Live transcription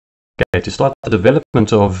Okay, to start the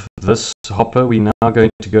development of this hopper, we're now going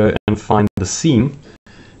to go and find the seam,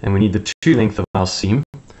 and we need the true length of our seam.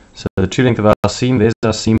 So the true length of our seam, there's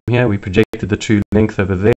our seam here. We projected the true length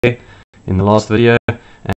over there in the last video,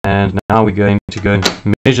 and now we're going to go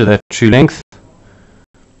and measure that true length,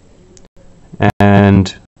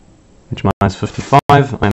 and which minus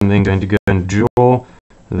 55. I'm then going to go and draw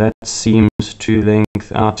that seam's true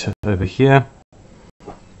length out over here,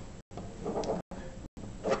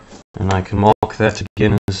 and I can mark that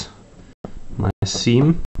again as my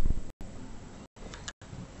seam.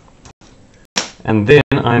 And then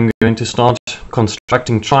I'm going to start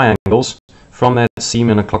constructing triangles from that seam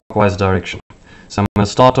in a clockwise direction. So I'm going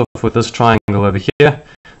to start off with this triangle over here.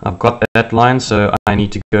 I've got that line, so I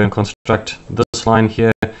need to go and construct this line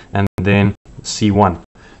here and then C1.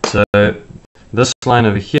 So this line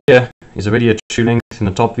over here is already a true length in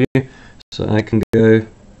the top view, so I can go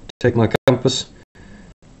take my compass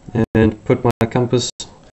and put my compass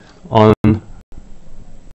on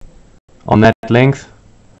that length,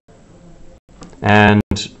 and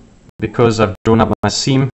because I've drawn up my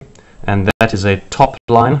seam and that is a top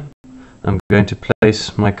line, I'm going to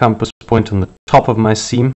place my compass point on the top of my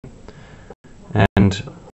seam and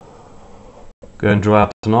go and draw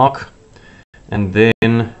out an arc, and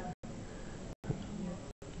then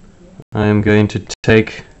I am going to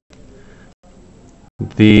take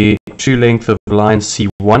the true length of line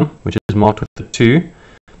C1, which is marked with the 2.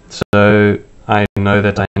 So I know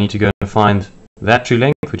that I need to go and find that true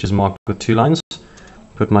length, which is marked with 2 lines.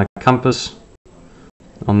 Put my compass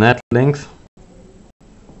on that length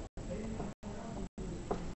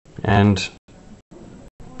and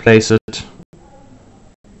place it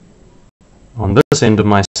on this end of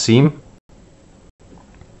my seam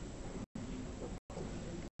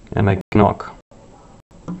and make an arc.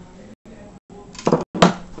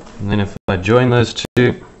 And then if I join those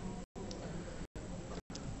two,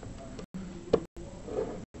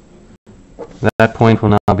 that point will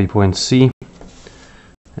now be point C,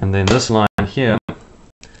 and then this line here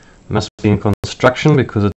must be in construction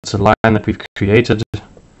because it's a line that we've created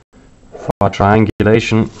for our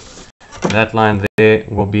triangulation. That line there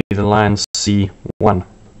will be the line C1,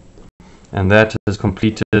 and that has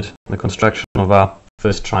completed the construction of our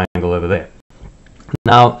first triangle over there.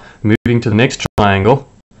 Now moving to the next triangle,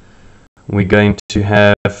 we're going to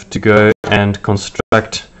have to go and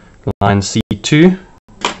construct line C2.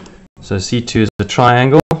 So C2 is a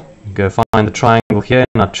triangle. Go find the triangle here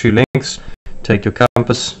in our true lengths. Take your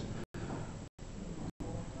compass,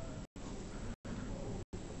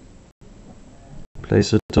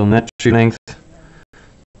 place it on that true length.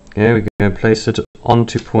 Okay, we're going to place it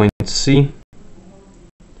onto point C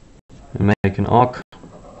and make an arc.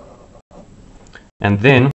 And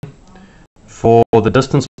then for the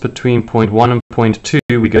distance between point 1 and point 2,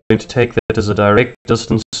 we're going to take that as a direct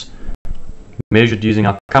distance measured using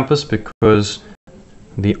our compass, because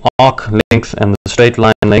the arc length and the straight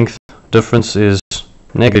line length difference is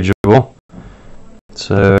negligible.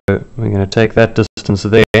 So we're going to take that distance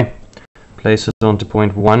there, place it onto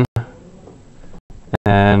point 1,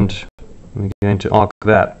 and we're going to arc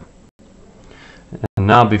that. And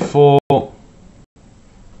now before,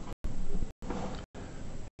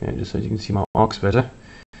 just so you can see my arcs better,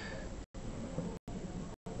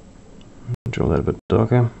 draw that a bit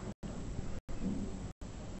darker.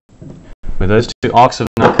 Where those two arcs have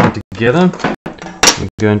now come together, we're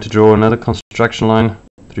going to draw another construction line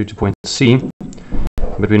through to point C,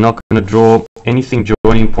 but we're not going to draw anything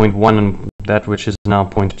joining point 1 and that which is now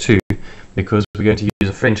point 2, because we're going to use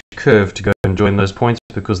a French curve to go and join those points,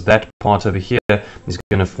 because that part over here is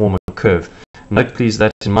going to form a curve. Note please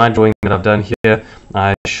that in my drawing that I've done here,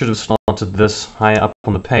 I should have started this higher up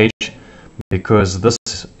on the page, because this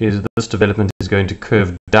development is going to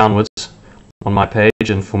curve downwards on my page,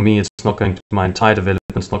 and for me it's not going to, my entire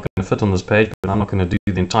development's not going to fit on this page, but I'm not going to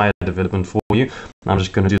do the entire development for you. I'm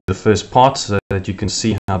just going to do the first part so that you can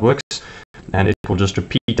see how it works, and it will just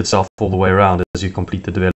repeat itself all the way around as you complete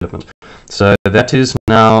the development. So that is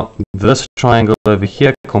now this triangle over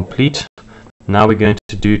here complete. Now we're going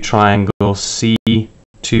to do triangle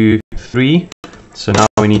C2, 3. So now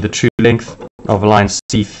we need the true length of line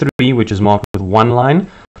C3, which is marked with 1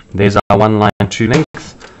 line. There's our 1 line true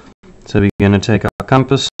length. So we're going to take our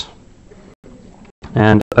compass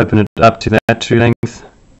and open it up to that true length,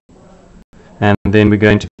 and then we're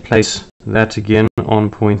going to place that again on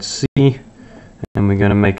point C, and we're going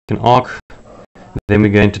to make an arc. Then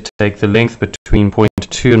we're going to take the length between point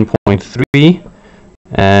 2 and point 3,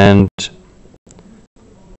 and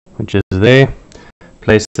which is there,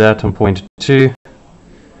 place that on point 2,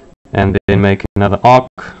 and then make another arc.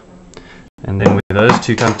 And then when those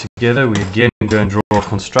two come together, we again go and draw a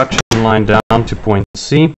construction line down to point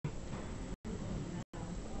C.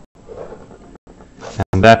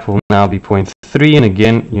 And that will now be point 3. And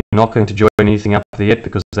again, you're not going to join anything up there yet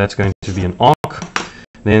because that's going to be an arc.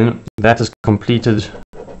 Then that has completed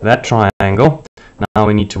that triangle. Now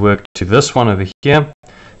we need to work to this one over here.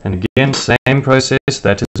 And again, same process.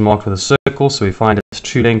 That is marked with a circle. So we find its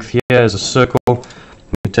true length here as a circle.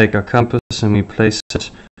 We take our compass and we place it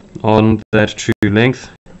on that true length.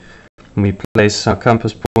 And we place our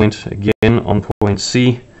compass point again on point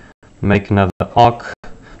C. Make another arc.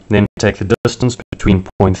 Then take the distance between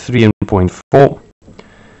point 3 and point 4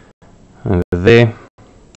 over there.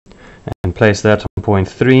 And place that on point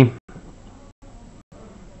 3.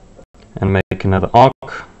 And make another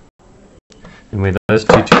arc. And where those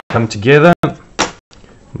two come together,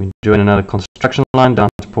 we join another construction line down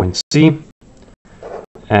to point C.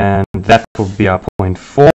 And that will be our point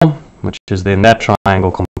 4, which is then that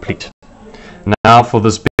triangle complete. Now for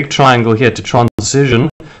this big triangle here to transition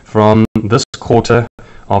from this quarter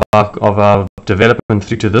of our development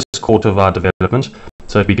through to this quarter of our development,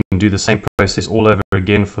 so that we can do the same process all over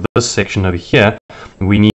again for this section over here,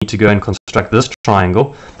 we need to go and construct this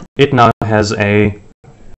triangle. It now has a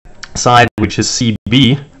side which is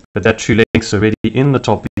CB, but that true length is already in the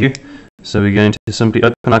top view. So we're going to simply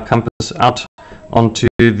open our compass out onto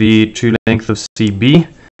the true length of CB,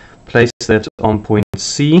 place that on point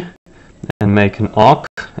C, and make an arc,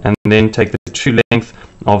 and then take the true length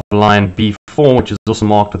of line B4, which is also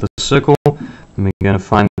marked with a circle, and we're going to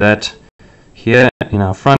find that here in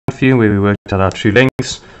our front view where we worked out our true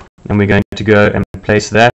lengths, and we're going to go and place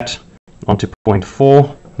that onto point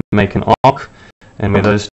 4, make an arc, and where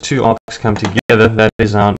those two arcs come together, that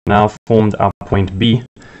is now formed our point B,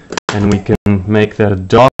 and we can make that a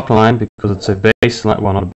dark line because it's a baseline,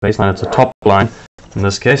 well not a baseline, it's a top line in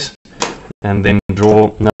this case, and then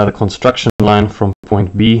draw another construction line from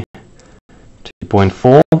point B to point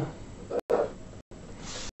 4.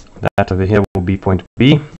 That over here will be point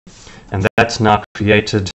B, and that's now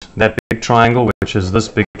created that big triangle, which is this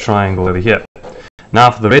big triangle over here. Now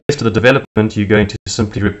for the rest of the development, you're going to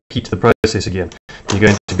simply repeat the process again. You're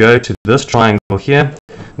going to go to this triangle here,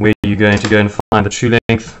 where you're going to go and find the true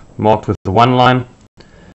length marked with the 1 line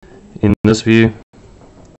in this view,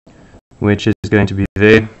 which is going to be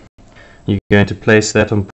there. You're going to place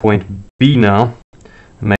that on point B now,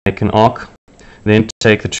 make an arc, then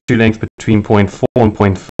take the true length between point 4 and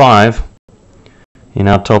point 5 in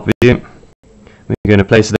our top view. We're going to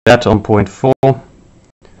place that on point 4,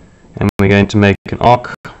 and we're going to make an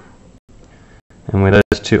arc, and where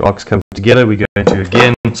those two arcs come together, we're going to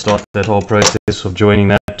again start that whole process of joining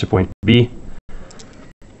that to point B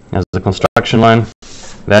as the construction line,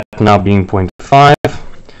 that now being point 5,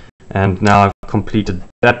 and now I've completed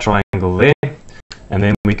that triangle there, and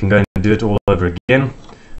then we can go and do it all over again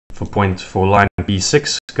for line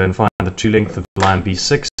B6. Go and find the true length of line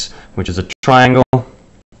B6, which is a triangle.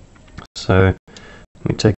 So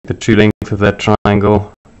we take the true length of that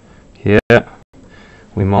triangle here,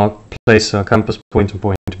 we place our compass point on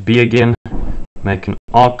point B again, make an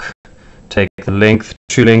arc, take the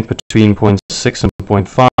true length between point 6 and point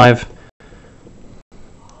 5,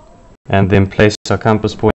 and then place our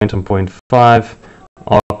compass point on point 5,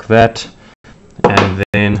 arc that, and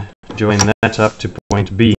then join that up to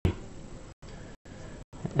point B.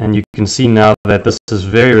 And you can see now that this is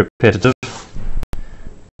very repetitive,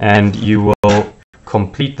 and you will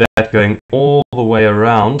complete that going all the way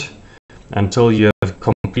around until you have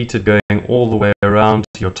completed going all the way around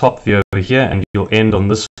your top view over here, and you'll end on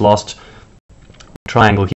this last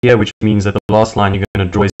triangle here, which means that the last line you're going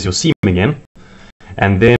to draw is your seam again.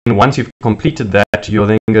 And then once you've completed that, you're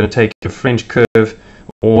then going to take your French curve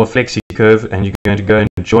or a flexi curve, and you're going to go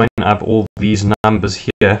and join up all these numbers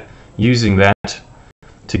here using that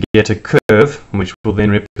to get a curve, which will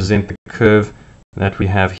then represent the curve that we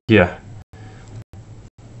have here.